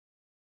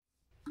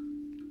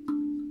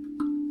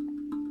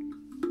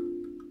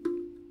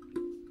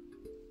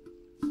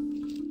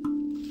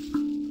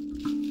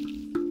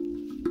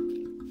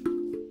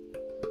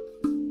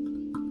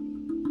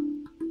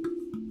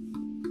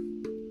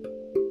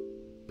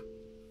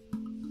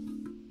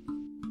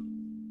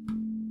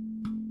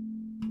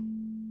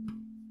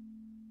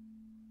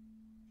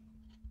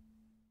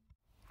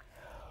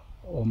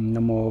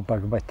Namo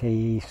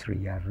Bhagavate Sri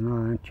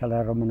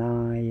Arunachala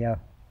Ramanaya.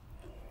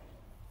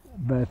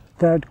 The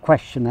third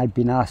question I've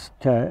been asked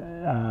to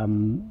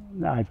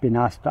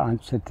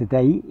answer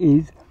today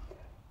is: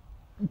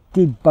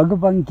 did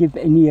Bhagavan give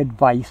any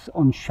advice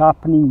on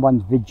sharpening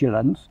one's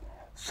vigilance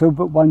so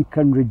that one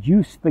can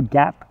reduce the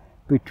gap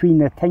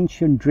between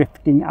attention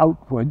drifting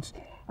outwards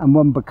and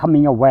one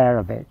becoming aware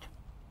of it?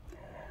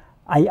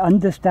 I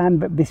understand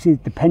that this is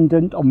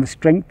dependent on the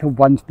strength of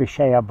one's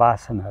Vishaya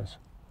vasanas.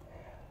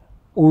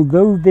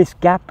 Although this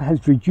gap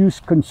has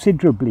reduced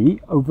considerably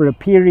over a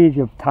period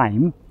of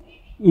time,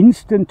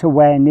 instant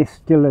awareness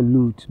still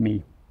eludes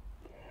me.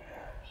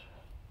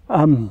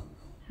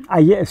 I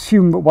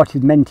assume that what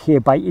is meant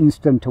here by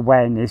instant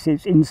awareness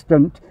is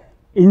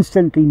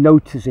instantly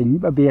noticing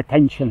that the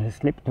attention has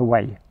slipped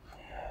away.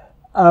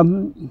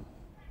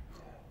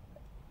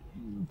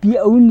 The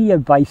only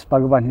advice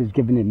Bhagavan has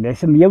given in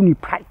this, and the only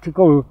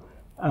practical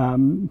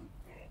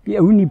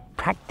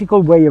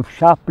way of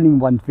sharpening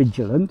one's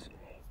vigilance,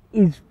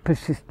 is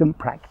persistent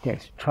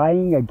practice,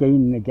 trying again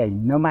and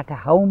again. No matter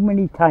how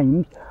many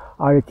times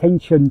our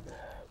attention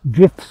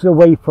drifts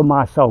away from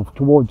ourselves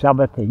towards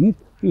other things,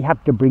 we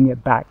have to bring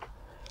it back.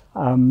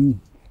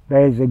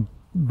 There's a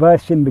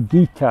verse in the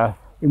Gita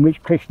in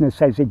which Krishna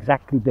says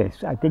exactly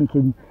this. I think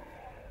in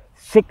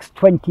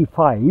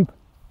 6:25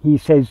 he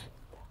says,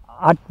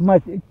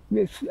 Atma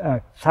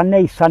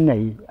sane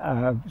sane,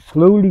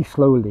 slowly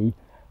slowly.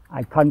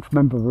 I can't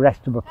remember the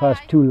rest of the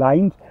first two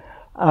lines.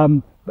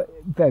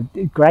 But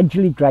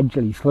gradually,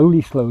 gradually,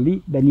 slowly,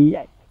 slowly. Then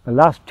the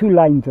last two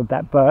lines of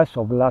that verse,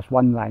 or the last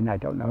one line, I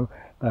don't know,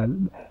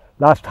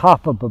 last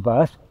half of the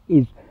verse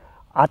is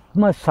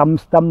Atma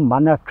samstam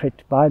mana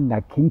kritva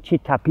na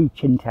kinchitapi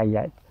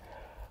chintayat.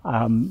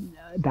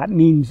 That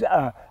means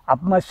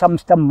Atma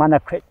samstam mana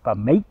kritva,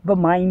 make the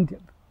mind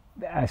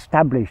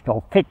established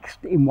or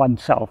fixed in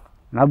oneself.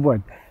 In other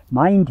words,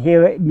 mind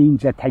here it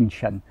means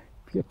attention.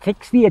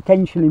 Fix the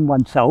attention in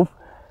oneself.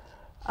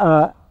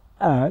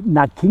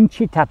 Na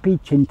kinchitapi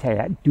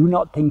chintaya, do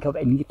not think of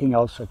anything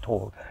else at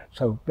all.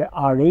 So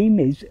our aim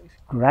is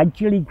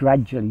gradually,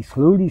 gradually,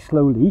 slowly,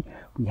 slowly,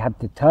 we have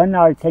to turn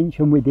our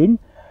attention within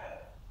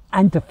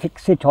and to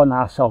fix it on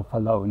ourselves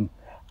alone.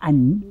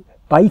 And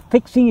by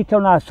fixing it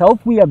on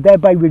ourselves, we are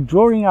thereby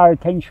withdrawing our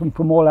attention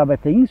from all other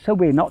things, so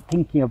we're not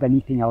thinking of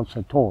anything else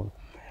at all.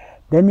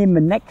 Then in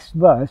the next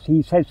verse,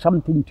 he says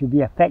something to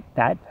the effect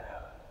that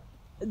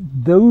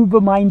though the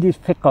mind is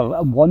fickle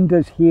and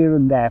wanders here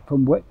and there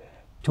from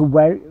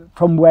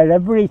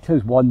wherever it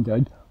has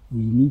wandered,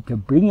 we need to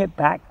bring it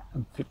back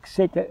and fix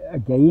it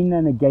again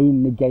and again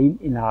and again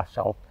in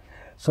ourselves.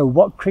 So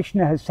what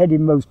Krishna has said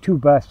in those two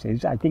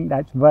verses, I think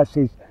that's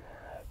verses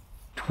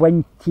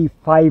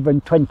 25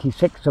 and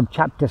 26 of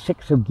chapter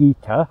 6 of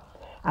Gita,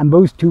 and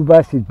those two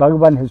verses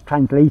Bhagavan has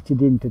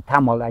translated into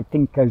Tamil, I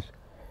think as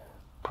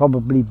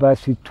probably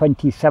verses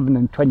 27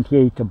 and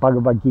 28 of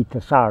Bhagavad Gita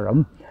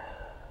Saram.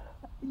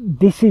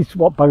 This is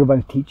what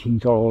Bhagavan's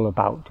teachings are all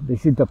about.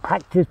 This is the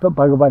practice that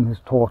Bhagavan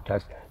has taught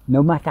us.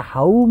 No matter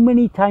how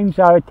many times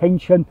our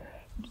attention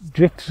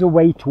drifts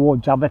away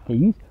towards other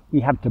things,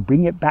 we have to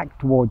bring it back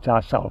towards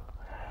ourselves.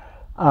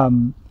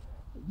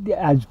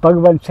 As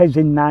Bhagavan says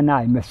in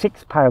Nana, in the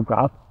 6th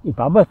paragraph, if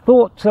other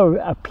thoughts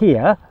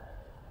appear,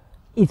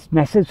 it's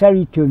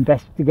necessary to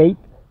investigate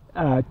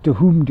to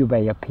whom do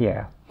they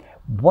appear.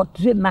 What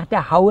does it matter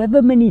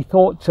however many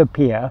thoughts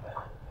appear?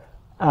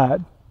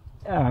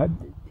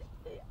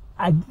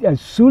 As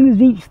soon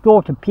as each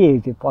thought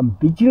appears, if one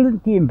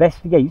vigilantly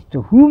investigates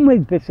to whom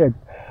has this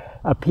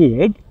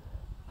appeared,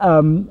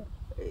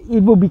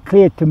 it will be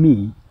clear to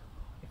me.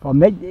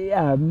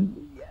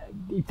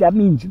 If that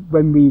means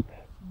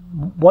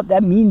what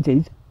that means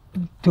is,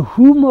 to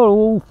whom are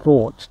all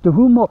thoughts? To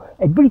whom are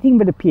everything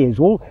that appears?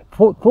 All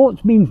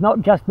thoughts means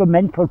not just the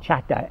mental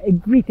chatter.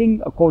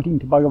 Everything, according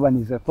to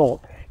Bhagavan, is a thought.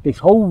 This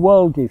whole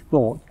world is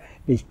thought.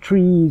 There's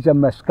trees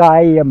and the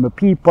sky and the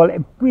people.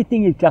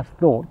 Everything is just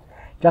thought.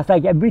 Just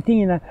like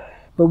everything that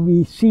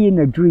we see in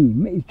a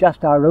dream is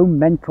just our own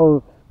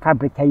mental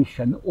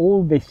fabrication.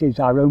 All this is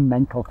our own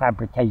mental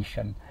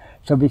fabrication.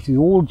 So this is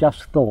all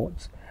just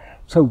thoughts.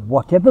 So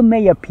whatever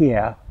may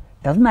appear,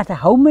 doesn't matter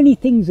how many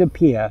things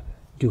appear,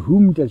 to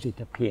whom does it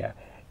appear?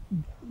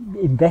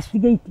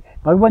 Investigate.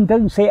 Bhagavan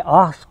doesn't say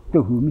ask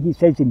to whom, he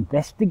says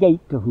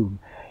investigate to whom.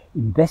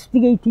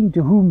 Investigating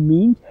to whom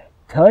means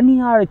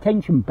turning our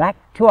attention back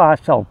to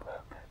ourselves,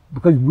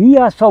 because we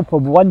ourselves are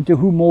one to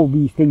whom all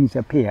these things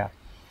appear.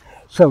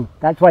 So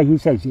that's why he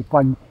says, if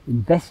one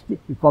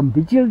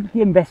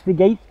vigilantly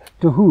investigates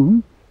to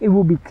whom, it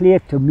will be clear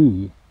to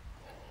me.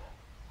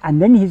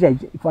 And then he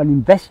says, if one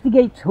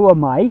investigates who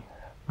am I,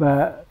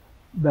 the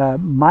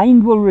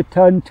mind will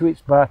return to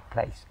its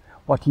birthplace.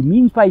 What he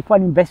means by if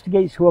one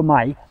investigates who am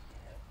I,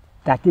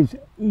 that is,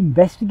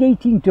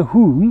 investigating to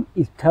whom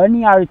is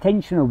turning our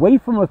attention away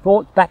from a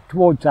thought back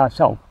towards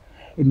ourselves.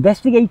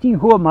 Investigating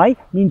who am I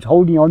means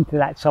holding on to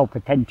that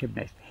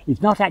self-attentiveness.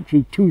 It's not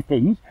actually two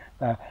things.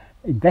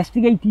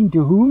 Investigating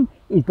to whom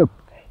is the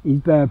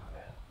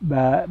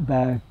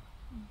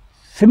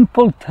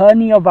simple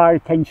turning of our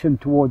attention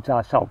towards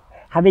ourselves.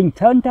 Having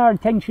turned our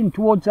attention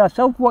towards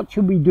ourselves, what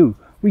should we do?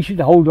 We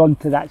should hold on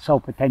to that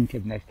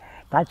self-attentiveness.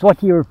 That's what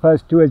he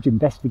refers to as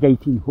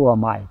investigating who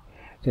am I.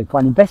 So if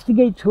one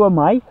investigates who am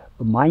I,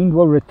 the mind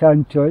will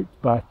return to its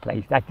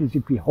birthplace. That is,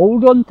 if we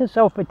hold on to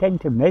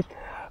self-attentiveness,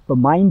 the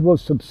mind will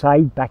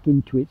subside back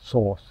into its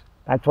source.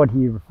 That's what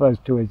he refers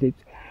to as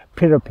its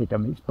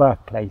pirapidum, its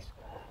birthplace.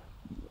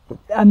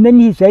 And then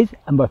he says,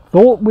 and the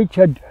thought which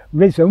had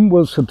risen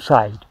will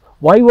subside.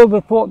 Why will the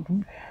thought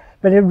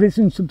that had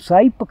risen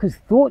subside? Because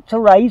thoughts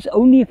arise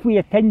only if we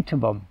attend to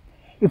them.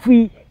 If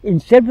we,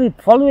 instead of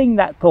following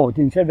that thought,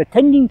 instead of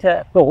attending to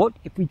that thought,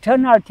 if we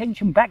turn our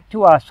attention back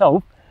to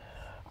ourselves,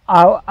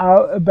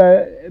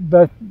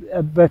 the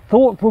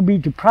thought will be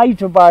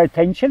deprived of our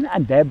attention,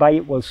 and thereby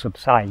it will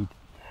subside.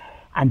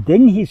 And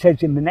then he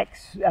says in the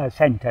next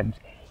sentence,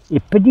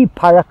 Ipadi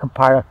paraka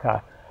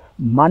paraka,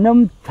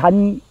 manam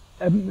tan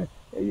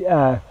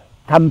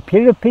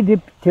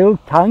tampirapidiptil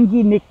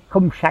tangi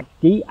nikum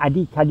shakti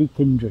adikadi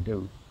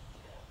kindradu.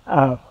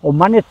 Or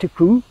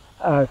manatuku,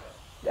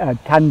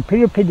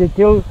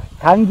 tampirapidiptil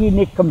tangi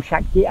nikum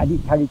shakti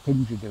adikadi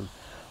kindradu.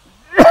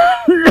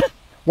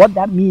 What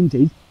that means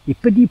is,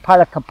 Ipadi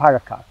paraka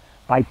paraka,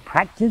 by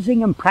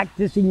practicing and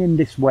practicing in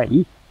this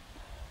way,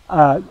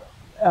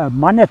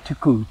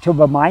 manatuku, to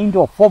the mind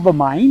or for the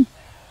mind,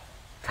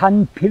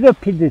 tan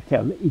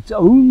pirapiditil, its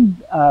own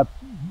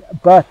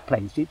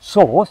birthplace, its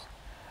source,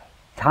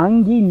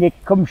 tangi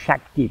nikum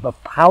shakti, the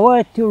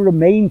power to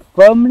remain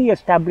firmly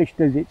established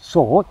as its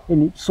source,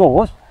 in its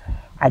source,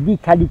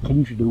 adikadi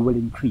kindradu, will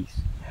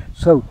increase.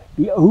 So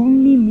the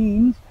only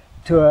means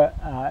to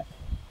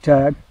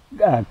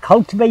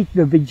cultivate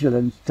the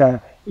vigilance,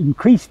 to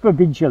increase the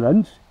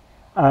vigilance,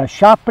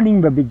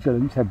 sharpening the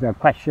vigilance, as the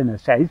questioner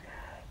says,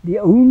 the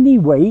only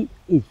way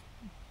is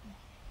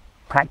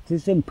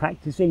practicing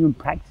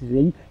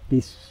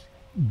this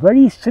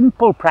very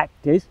simple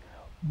practice.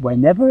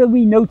 Whenever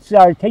we notice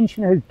our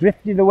attention has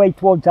drifted away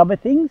towards other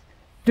things,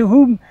 to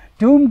whom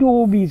do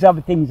all these other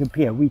things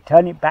appear? We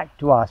turn it back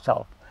to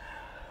ourselves.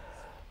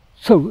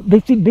 So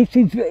this is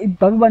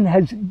Bhagavan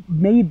has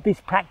made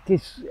this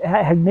practice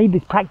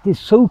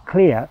so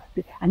clear,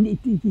 and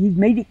he's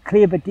made it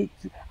clear that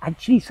it's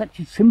actually such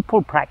a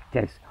simple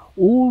practice.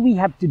 All we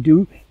have to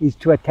do is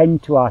to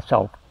attend to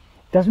ourselves.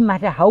 It doesn't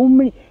matter how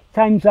many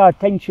times our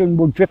attention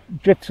will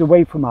drifts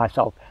away from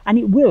ourselves, and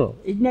it will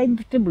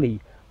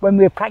inevitably. When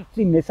we're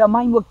practicing this, our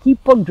mind will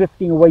keep on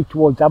drifting away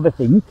towards other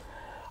things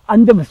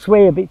under the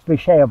sway of its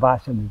Vishaya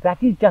vasanas.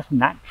 That is just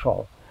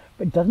natural.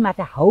 But it doesn't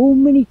matter how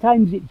many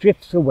times it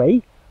drifts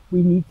away,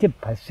 we need to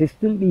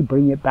persistently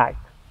bring it back.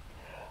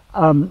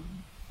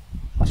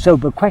 So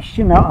the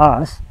questioner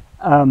asks,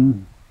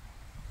 the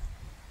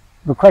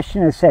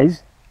questioner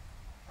says,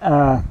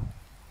 I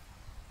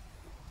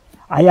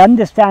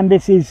understand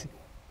this is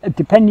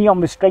depending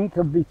on the strength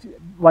of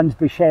one's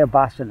Vishaya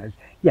vasanas.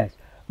 Yes,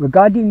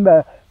 regarding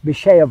the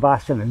Vishaya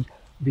vasanas,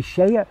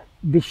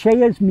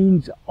 Vishayas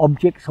means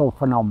objects or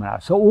phenomena.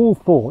 So all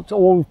thoughts,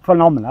 all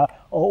phenomena are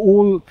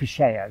all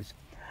Vishayas.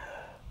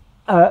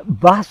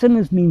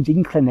 Vasanas means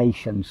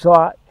inclination.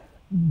 So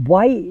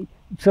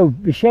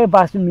Vishaya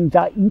vasana means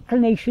our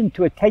inclination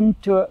to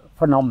attend to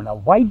phenomena.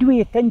 Why do we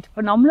attend to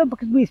phenomena?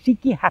 Because we're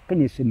seeking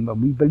happiness in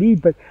them. We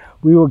believe that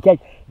we will get,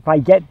 if I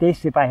get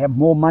this, if I have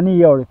more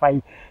money, or if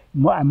I'm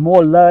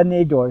more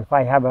learned, or if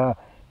I have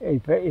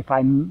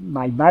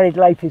my married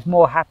life is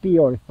more happy,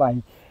 or if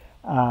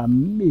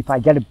I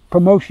get a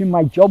promotion in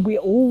my job, we're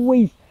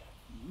always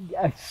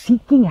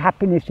seeking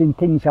happiness in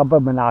things other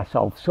than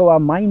ourselves. So our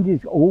mind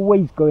is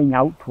always going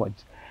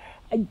outwards.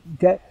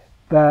 The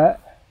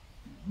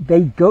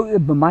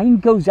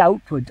mind goes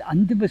outwards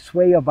under the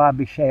sway of our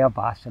Vishaya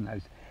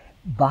vasanas.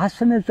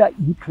 Vasanas are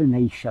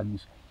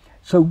inclinations.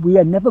 So we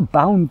are never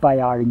bound by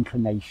our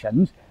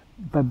inclinations,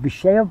 but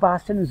Vishaya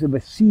vasanas are the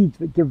seeds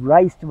that give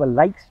rise to the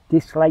likes,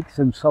 dislikes,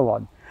 and so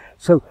on.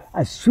 So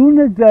as soon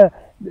as the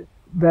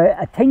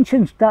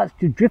attention starts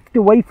to drift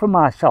away from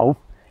ourselves,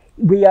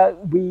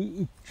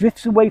 it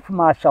drifts away from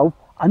ourselves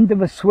under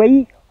the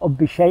sway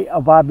of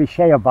our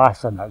Vishaya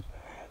vasanas.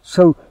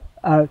 So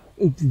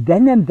it's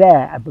then and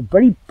there, at the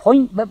very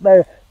point that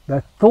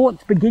the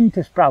thoughts begin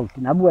to sprout,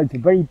 in other words, the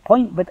very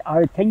point that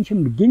our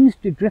attention begins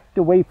to drift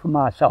away from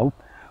ourselves,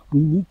 we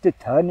need to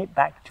turn it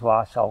back to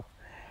ourselves.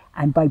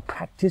 And by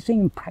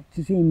practicing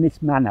in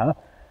this manner,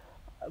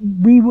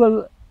 we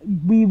will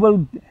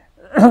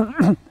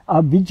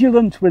our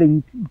vigilance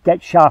will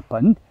get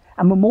sharpened,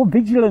 and the more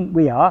vigilant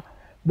we are,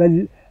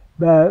 the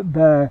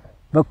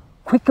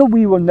quicker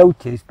we will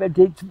notice that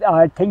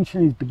our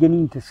attention is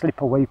beginning to slip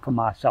away from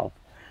ourselves.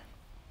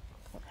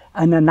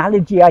 An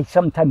analogy I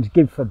sometimes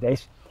give for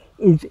this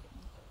is,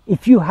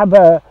 if you have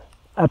a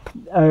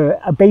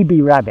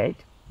baby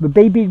rabbit, the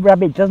baby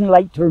rabbit doesn't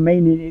like to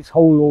remain in its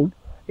hole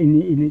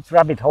in its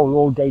rabbit hole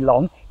all day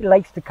long. It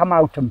likes to come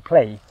out and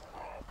play.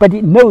 But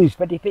it knows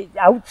that if it's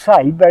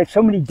outside, there are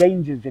so many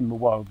dangers in the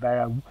world. There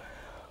are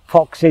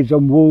foxes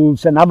and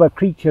wolves and other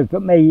creatures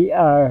that may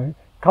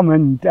come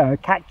and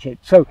catch it.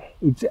 So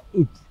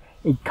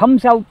it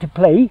comes out to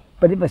play,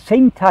 but at the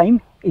same time,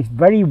 it's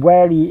very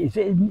wary.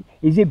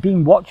 Is it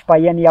being watched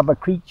by any other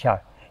creature?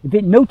 If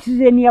it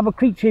notices any other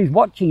creature is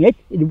watching it,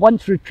 it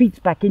once retreats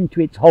back into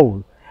its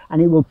hole,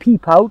 and it will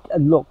peep out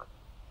and look.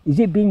 Is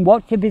it being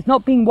watched? If it's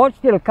not being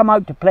watched, it'll come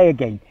out to play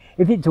again.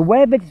 If it's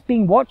aware that it's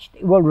being watched,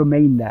 it will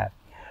remain there.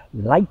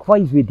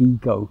 Likewise with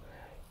ego.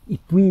 If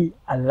we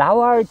allow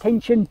our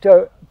attention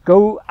to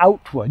go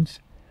outwards,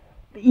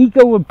 the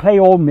ego will play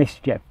all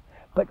mischief.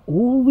 But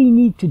all we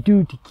need to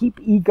do to keep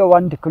ego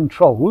under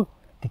control,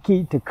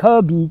 to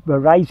curb the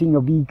rising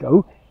of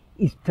ego,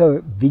 is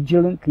to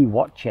vigilantly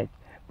watch it.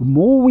 The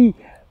more we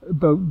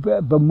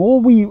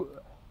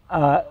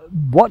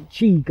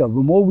watch ego,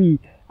 the more we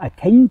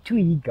attend to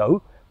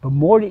ego, the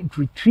more it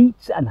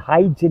retreats and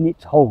hides in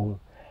its hole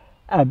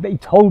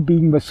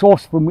being the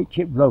source from which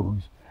it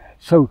rose.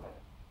 So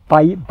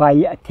by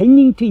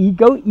attending to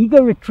ego,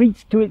 ego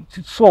retreats to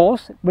its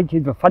source, which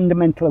is the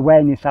fundamental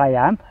awareness I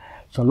am.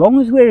 So long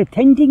as we're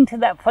attending to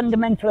that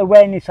fundamental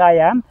awareness I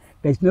am,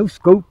 there's no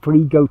scope for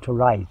ego to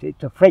rise.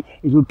 It's afraid,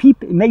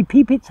 it may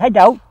peep its head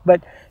out,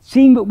 but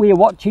seeing that we are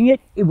watching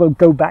it, it will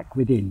go back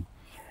within.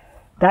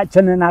 That's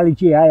an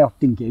analogy I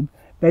often give.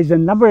 There's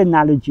another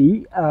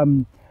analogy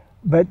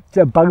that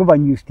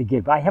Bhagavan used to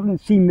give. I haven't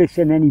seen this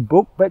in any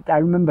book, but I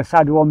remember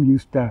Sadhu Om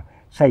used to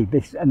say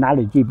this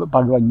analogy that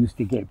Bhagavan used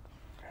to give.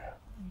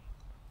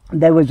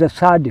 There was a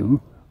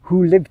sadhu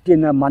who lived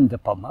in a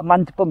mandapam. A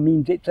mandapam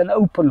means it's an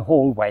open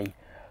hallway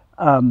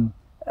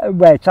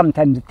where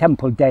sometimes the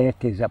temple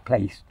deities are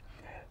placed.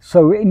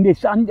 So in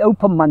this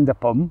open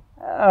mandapam,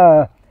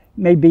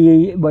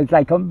 maybe it was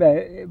like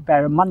there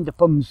are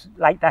mandapams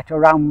like that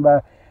around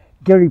the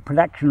Giri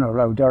Pradakshina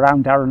road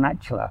around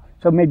Arunachala.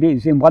 So maybe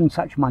it's in one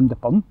such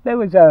mandapam. There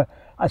was a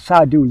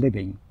sadhu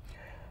living.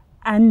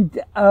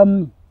 And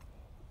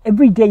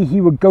every day he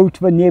would go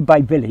to a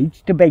nearby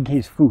village to beg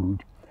his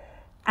food.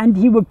 And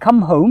he would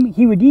come home,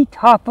 he would eat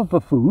half of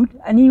the food,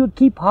 and he would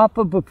keep half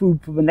of the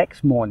food for the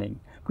next morning,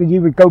 because he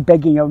would go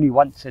begging only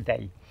once a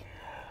day.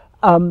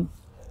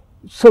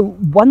 So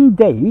one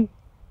day,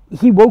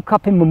 he woke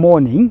up in the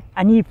morning,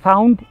 and he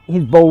found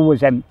his bowl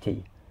was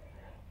empty.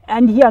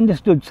 And he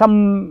understood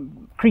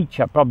some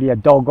creature, probably a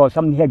dog or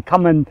something, had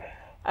come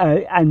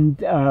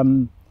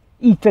and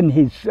eaten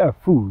his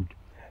food.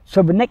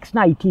 So the next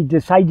night, he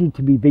decided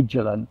to be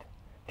vigilant,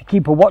 to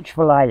keep a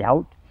watchful eye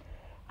out.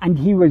 And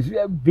he was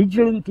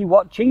vigilantly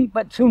watching,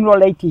 but sooner or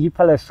later he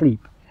fell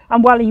asleep.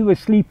 And while he was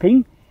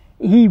sleeping,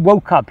 he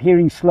woke up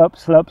hearing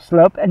slurp, slurp,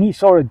 slurp, and he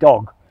saw a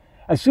dog.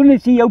 As soon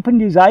as he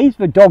opened his eyes,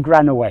 the dog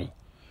ran away.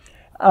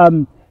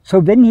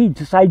 So then he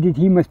decided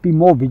he must be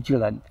more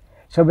vigilant.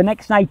 So the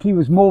next night he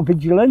was more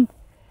vigilant,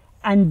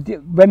 and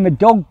when the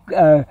dog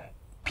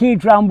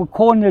peered round the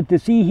corner to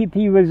see if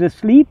he was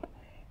asleep,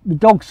 the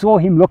dog saw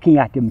him looking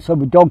at him, so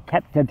the dog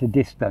kept at a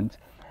distance.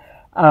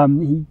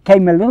 He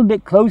came a little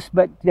bit close,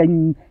 but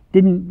then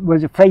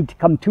was afraid to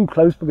come too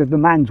close because the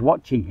man's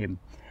watching him.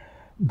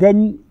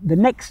 Then the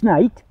next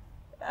night,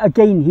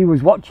 again he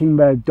was watching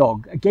the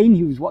dog. Again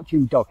he was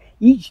watching the dog.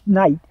 Each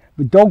night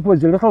the dog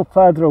was a little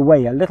further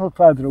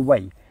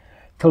away,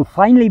 till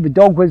finally the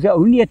dog was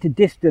only at a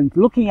distance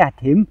looking at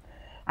him,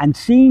 and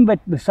seeing that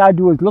the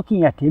sadhu was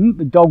looking at him,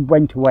 the dog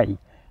went away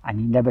and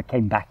he never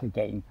came back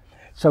again.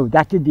 So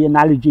that is the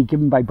analogy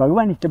given by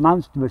Bhagavan. It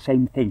amounts to the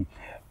same thing.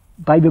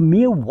 By the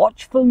mere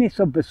watchfulness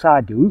of the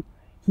sadhu,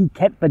 he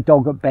kept the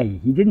dog at bay.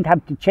 He didn't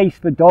have to chase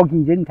the dog,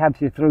 he didn't have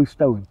to throw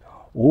stones.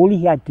 All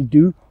he had to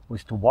do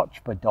was to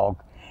watch the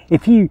dog.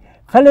 If he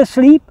fell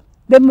asleep,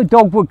 then the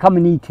dog would come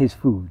and eat his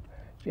food.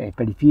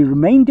 But if he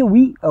remained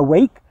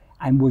awake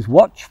and was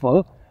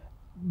watchful,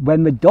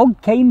 when the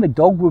dog came, the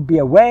dog would be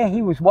aware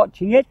he was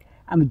watching it,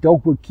 and the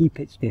dog would keep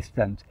its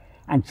distance.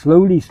 And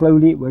slowly,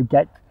 slowly it would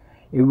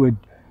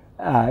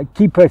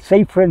keep a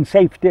safer and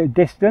safer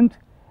distance,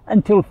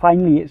 until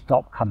finally it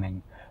stopped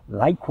coming.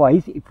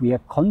 Likewise, if we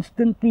are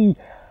constantly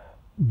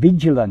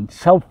vigilant,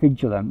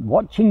 self-vigilant,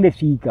 watching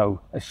this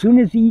ego, as soon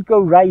as the ego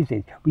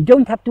rises, we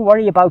don't have to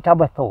worry about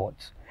other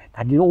thoughts.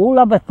 That is, all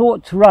other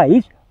thoughts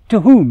rise to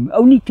whom?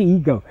 Only to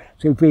ego.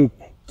 So if we're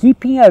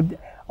keeping a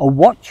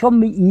watch on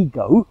the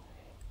ego,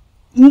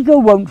 ego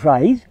won't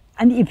rise,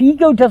 and if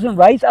ego doesn't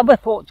rise, other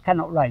thoughts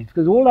cannot rise,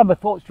 because all other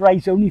thoughts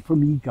rise only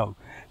from ego.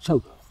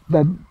 So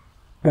the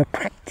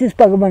practice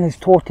Bhagavan has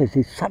taught us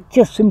is such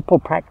a simple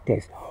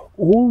practice.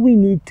 All we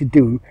need to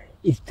do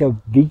is to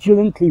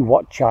vigilantly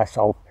watch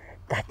ourselves.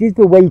 That is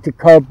the way to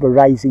curb the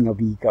rising of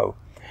ego.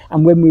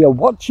 And when we are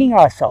watching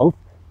ourselves,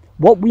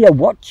 what we are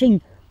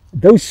watching,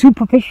 though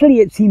superficially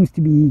it seems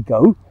to be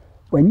ego,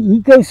 when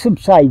ego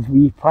subsides,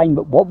 we find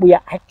that what we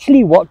are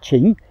actually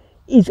watching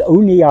is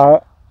only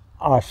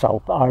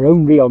ourself, our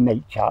own real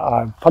nature,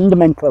 our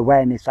fundamental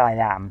awareness I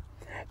am.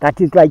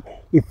 That is like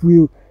if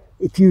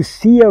you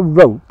see a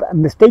rope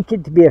and mistake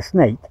it to be a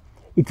snake,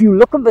 if you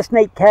look at the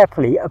snake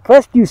carefully, at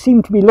first you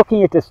seem to be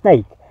looking at a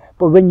snake,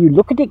 but when you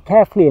look at it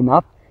carefully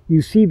enough,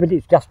 you see that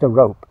it's just a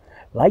rope.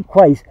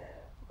 Likewise,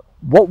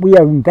 what we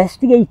are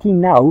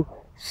investigating now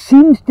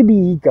seems to be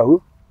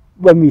ego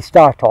when we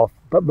start off,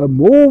 but the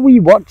more we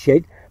watch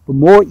it, the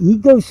more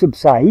ego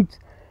subsides,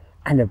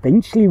 And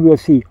eventually we'll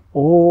see,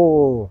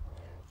 oh,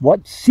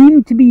 what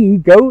seemed to be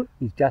ego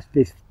is just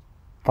this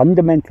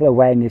fundamental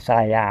awareness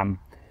I am.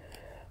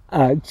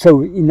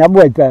 So in other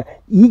words,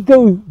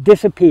 ego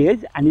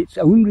disappears and its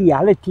own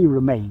reality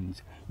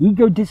remains.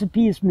 Ego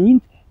disappears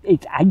means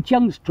its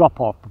adjuncts drop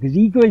off, because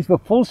ego is the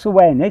false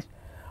awareness.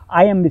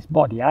 I am this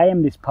body, I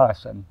am this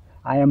person,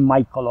 I am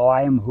Michael, or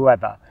I am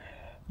whoever.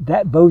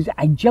 Those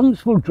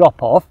adjuncts will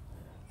drop off,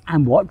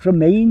 and what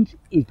remains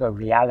is the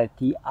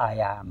reality I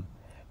am.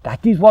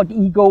 That is what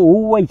ego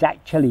always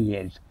actually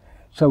is.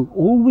 So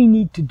all we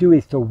need to do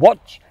is to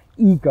watch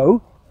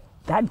ego.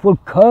 That will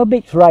curb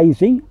its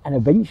rising, and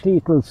eventually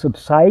it will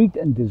subside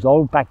and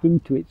dissolve back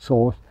into its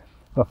source,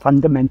 the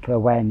fundamental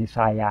awareness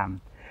I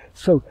am.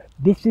 So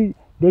this is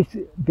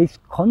this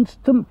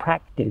constant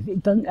practice.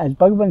 It doesn't, as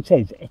Bhagavan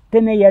says,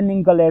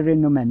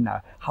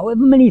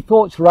 however many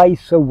thoughts rise,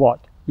 so what?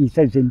 He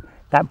says in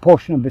that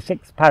portion of the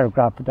 6th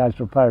paragraph that I was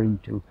referring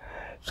to.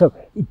 So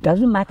it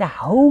doesn't matter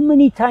how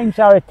many times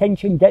our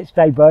attention gets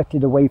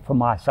diverted away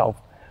from ourselves.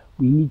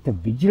 We need to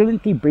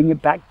vigilantly bring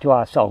it back to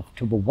ourselves,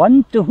 to the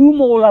one to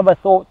whom all other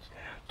thoughts,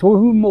 to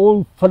whom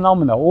all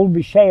phenomena, all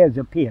vishayas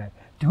appear.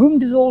 To whom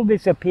does all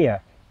this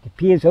appear? It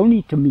appears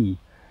only to me.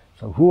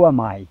 So who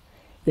am I?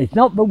 It's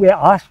not that we're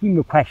asking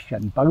the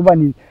question.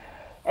 Bhagavan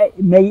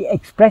may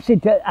express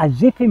it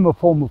as if in the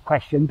form of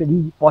question, but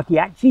what he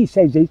actually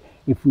says is,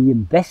 if we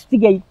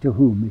investigate to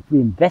whom, if we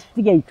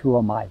investigate who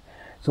am I.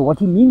 So what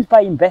he means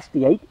by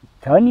investigate is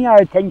turning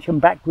our attention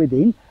back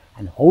within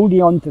and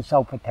holding on to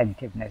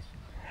self-attentiveness.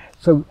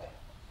 So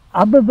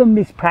other than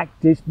this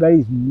practice, there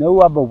is no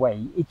other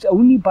way. It's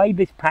only by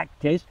this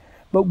practice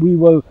that we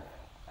will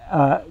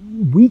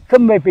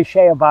weaken the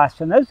Vishaya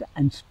vasanas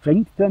and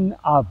strengthen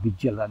our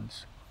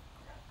vigilance.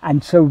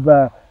 And so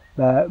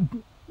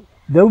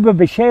though the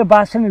Vishaya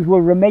vasanas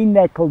will remain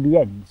there till the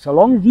end, so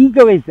long as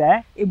ego is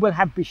there, it will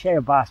have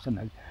Vishaya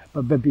vasanas,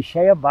 but the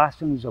Vishaya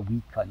vasanas are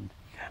weakened.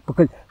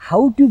 Because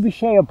how do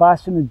Vishaya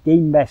vasanas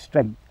gain their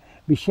strength?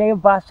 Vishaya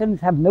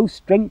vasanas have no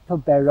strength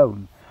of their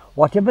own.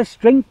 Whatever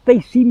strength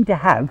they seem to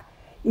have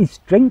is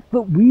strength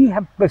that we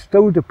have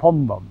bestowed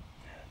upon them.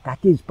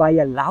 That is, by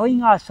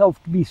allowing ourselves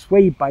to be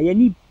swayed by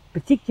any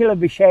particular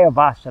Vishaya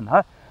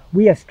vasana,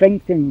 we are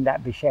strengthening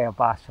that Vishaya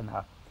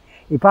vasana.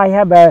 If I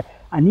have an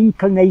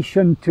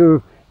inclination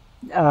to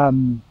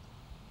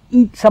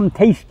eat some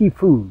tasty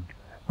food,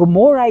 the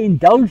more I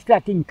indulge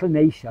that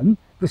inclination,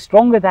 the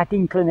stronger that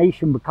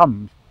inclination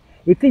becomes.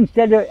 If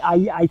instead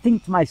I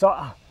think to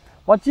myself,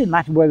 what's the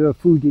matter whether the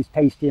food is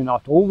tasty or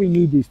not? All we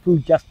need is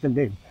food just to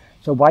live.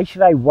 So why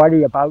should I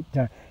worry about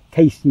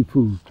tasty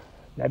food?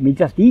 Let me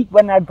just eat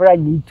whenever I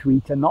need to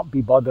eat and not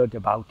be bothered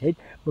about it.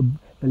 But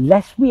the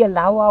less we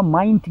allow our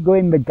mind to go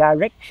in the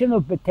direction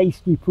of the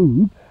tasty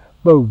food,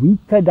 the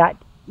weaker that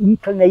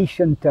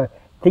inclination to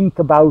think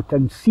about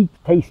and seek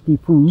tasty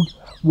food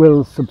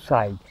will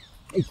subside.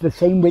 It's the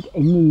same with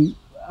any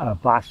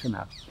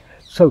vasana.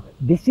 So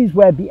this is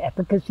where the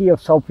efficacy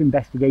of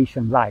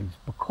self-investigation lies,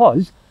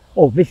 because,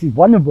 this is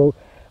one of the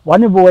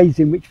ways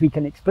in which we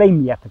can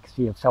explain the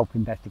efficacy of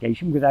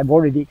self-investigation, because I've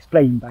already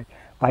explained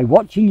by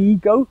watching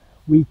ego,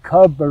 we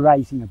curb the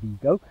rising of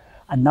ego.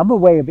 Another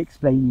way of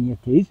explaining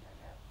it is,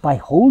 by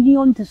holding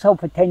on to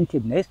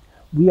self-attentiveness,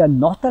 we are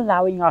not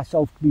allowing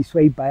ourselves to be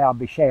swayed by our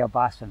Vishaya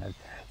vasanas.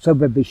 So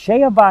the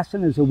Vishaya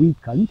vasanas are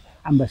weakened,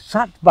 and the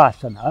Sat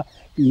vasana,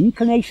 the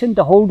inclination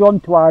to hold on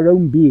to our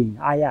own being,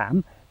 I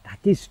am, that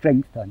is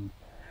strengthened.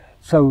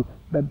 So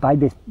by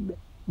this,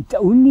 it's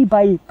only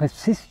by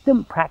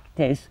persistent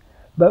practice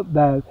that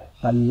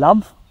the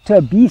love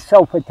to be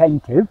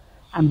self-attentive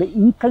and the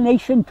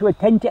inclination to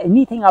attend to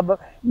anything other,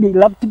 the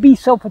love to be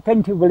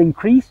self-attentive will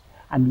increase,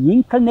 and the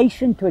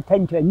inclination to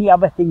attend to any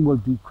other thing will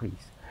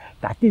decrease.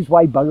 That is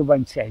why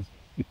Bhagavan says,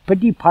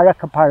 Ipadi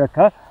paraka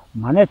paraka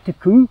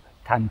manataku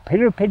tan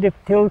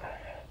pirapidiptil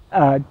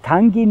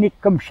tangi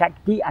nikam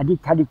shakti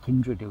adikari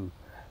kindradu.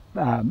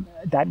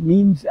 That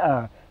means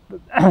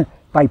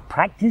by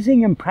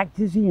practicing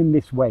in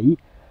this way,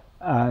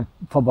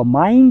 for the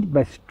mind,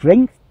 the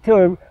strength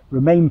to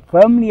remain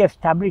firmly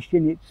established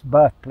in its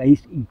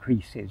birthplace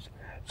increases.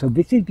 So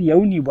this is the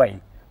only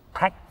way.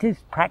 Practice,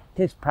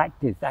 practice,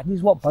 practice. That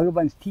is what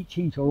Bhagavan's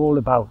teachings are all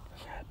about.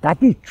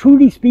 That is,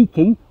 truly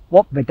speaking,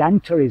 what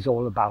Vedanta is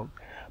all about.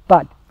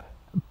 But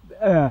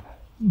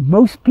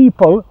most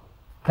people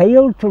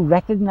fail to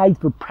recognize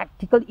the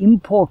practical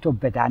import of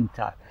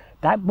Vedanta.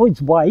 That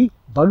was why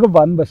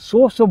Bhagavan, the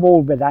source of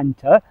all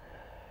Vedanta,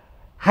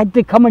 had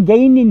to come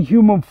again in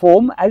human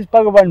form as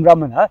Bhagavan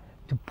Ramana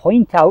to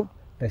point out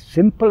the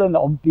simple and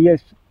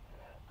obvious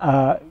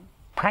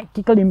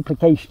practical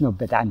implication of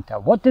Vedanta.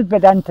 What does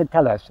Vedanta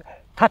tell us?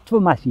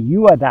 Tattvamasi,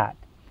 you are that.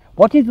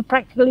 What is the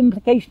practical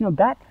implication of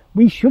that?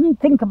 We shouldn't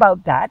think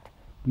about that.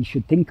 We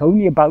should think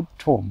only about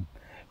Tvam.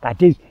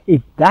 That is,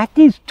 if that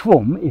is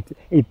Tvam,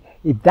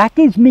 if that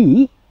is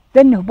me,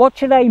 then what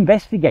should I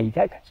investigate?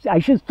 I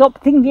should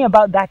stop thinking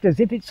about that as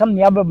if it's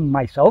something other than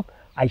myself.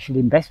 I should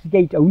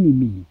investigate only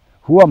me.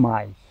 Who am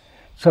I?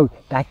 So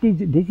this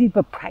is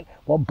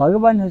what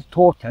Bhagavan has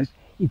taught us,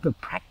 is the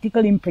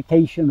practical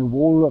implication of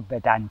all of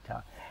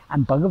Vedanta.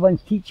 And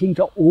Bhagavan's teachings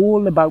are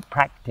all about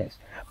practice.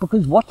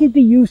 Because what is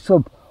the use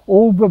of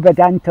all the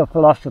Vedanta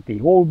philosophy,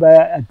 all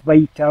the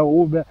Advaita,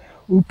 all the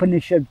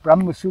Upanishads,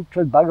 Brahma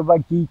Sutras,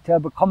 Bhagavad Gita,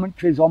 the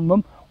commentaries on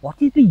them?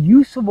 What is the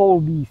use of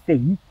all these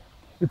things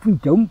if we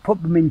don't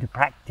put them into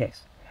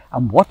practice?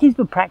 And what is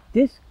the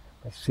practice?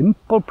 The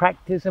simple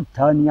practice of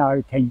turning our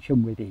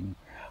attention within.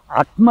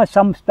 Atma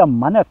samsta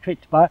mana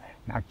kritva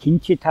na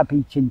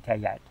kinchitapi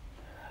chintayat.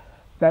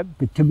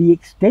 But to the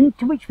extent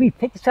to which we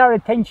fix our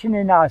attention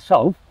in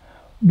ourselves,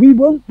 we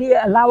won't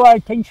allow our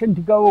attention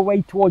to go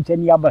away towards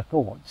any other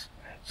thoughts.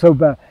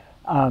 So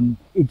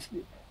it's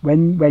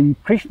when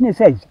Krishna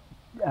says,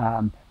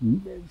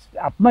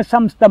 Atma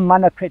samsta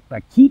mana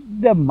kritva, keep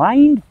the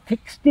mind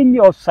fixed in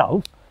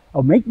yourself,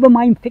 or make the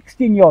mind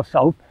fixed in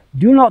yourself,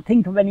 do not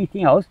think of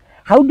anything else.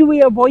 How do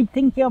we avoid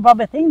thinking of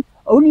other things?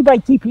 Only by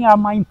keeping our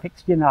mind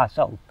fixed in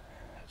ourselves.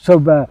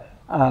 So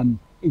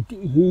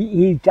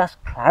he's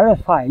just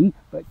clarifying,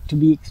 but to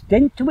the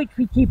extent to which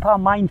we keep our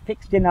mind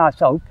fixed in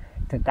ourselves,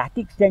 to that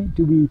extent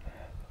do we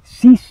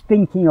cease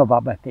thinking of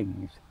other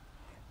things.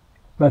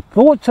 The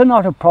thoughts are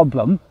not a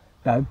problem.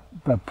 The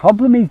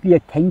problem is the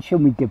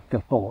attention we give to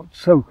thoughts.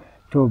 So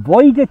to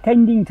avoid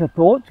attending to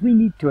thoughts, we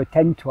need to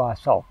attend to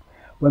ourselves.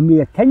 When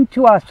we attend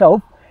to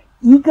ourselves,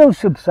 ego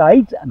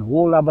subsides and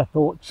all other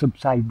thoughts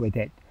subside with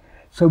it.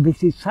 So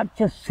this is such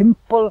a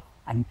simple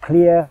and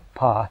clear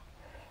path.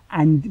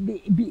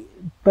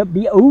 But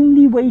the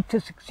only way to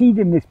succeed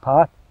in this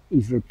path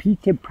is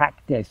repeated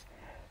practice.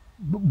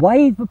 Why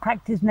is the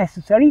practice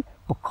necessary?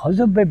 Because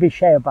of the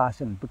Vishaya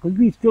Vasanas. Because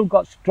we've still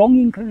got strong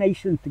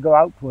inclinations to go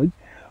outwards,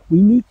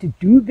 we need to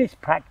do this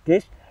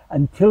practice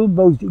until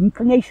those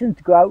inclinations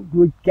to go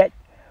outwards get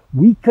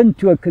weakened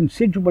to a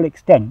considerable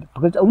extent.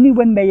 Because only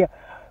when to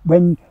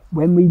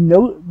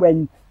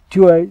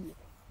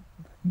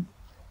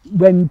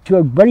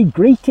a very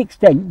great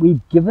extent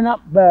we've given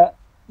up the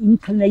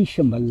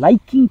inclination, the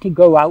liking to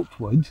go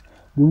outwards,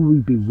 will we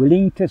be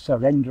willing to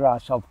surrender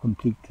ourselves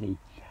completely.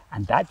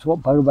 And that's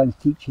what Bhagavan's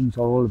teachings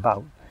are all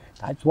about.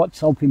 That's what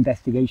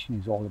self-investigation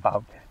is all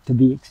about. To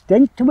the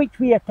extent to which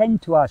we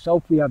attend to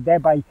ourselves, we are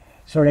thereby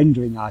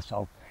surrendering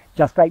ourselves.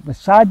 Just like the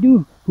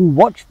sadhu who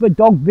watched the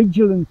dog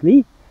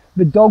vigilantly,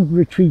 the dog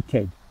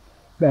retreated.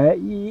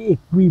 If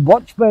we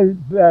watch the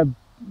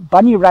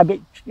bunny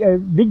rabbit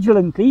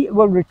vigilantly, it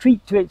will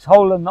retreat to its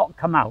hole and not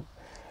come out.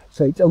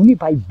 So it's only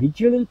by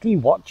vigilantly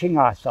watching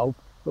ourselves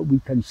that we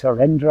can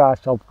surrender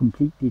ourselves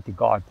completely to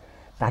God.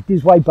 That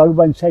is why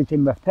Bhagavan says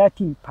in the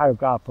 13th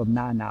paragraph of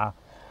Nana,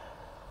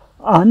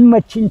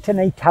 Anma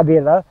chintane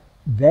tavira,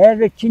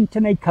 vera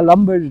chintane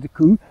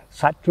kalambaraku,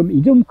 satram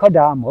idum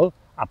kodamol,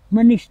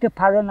 apmanishta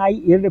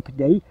paranai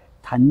iripade,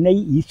 tanne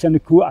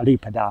isanaku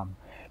aripadam.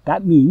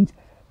 That means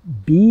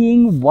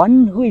being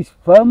one who is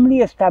firmly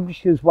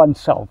established as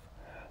oneself,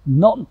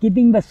 not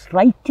giving the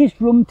slightest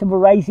room to the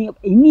rising of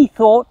any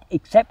thought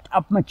except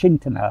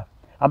Atmachintana.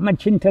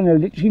 Atmachintana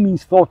literally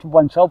means thought of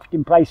oneself. It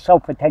implies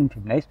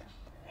self-attentiveness.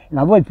 In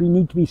other words, we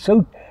need to be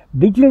so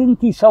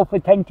vigilantly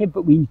self-attentive,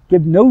 but we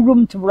give no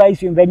room to the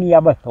rising of any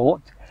other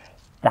thoughts.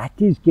 That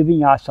is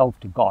giving ourselves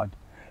to God.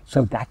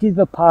 So that is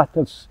the path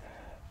of,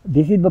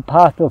 this is the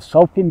path of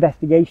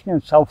self-investigation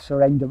and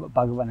self-surrender that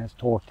Bhagavan has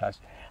taught us.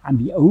 And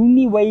the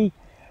only way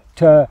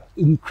to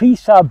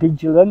increase our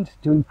vigilance,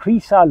 to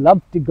increase our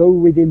love to go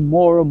within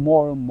more and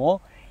more and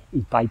more,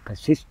 is by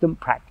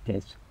persistent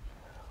practice.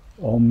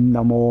 Om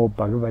Namo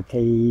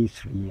Bhagavate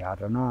Sri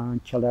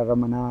Arunachala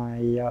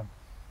Ramanaya.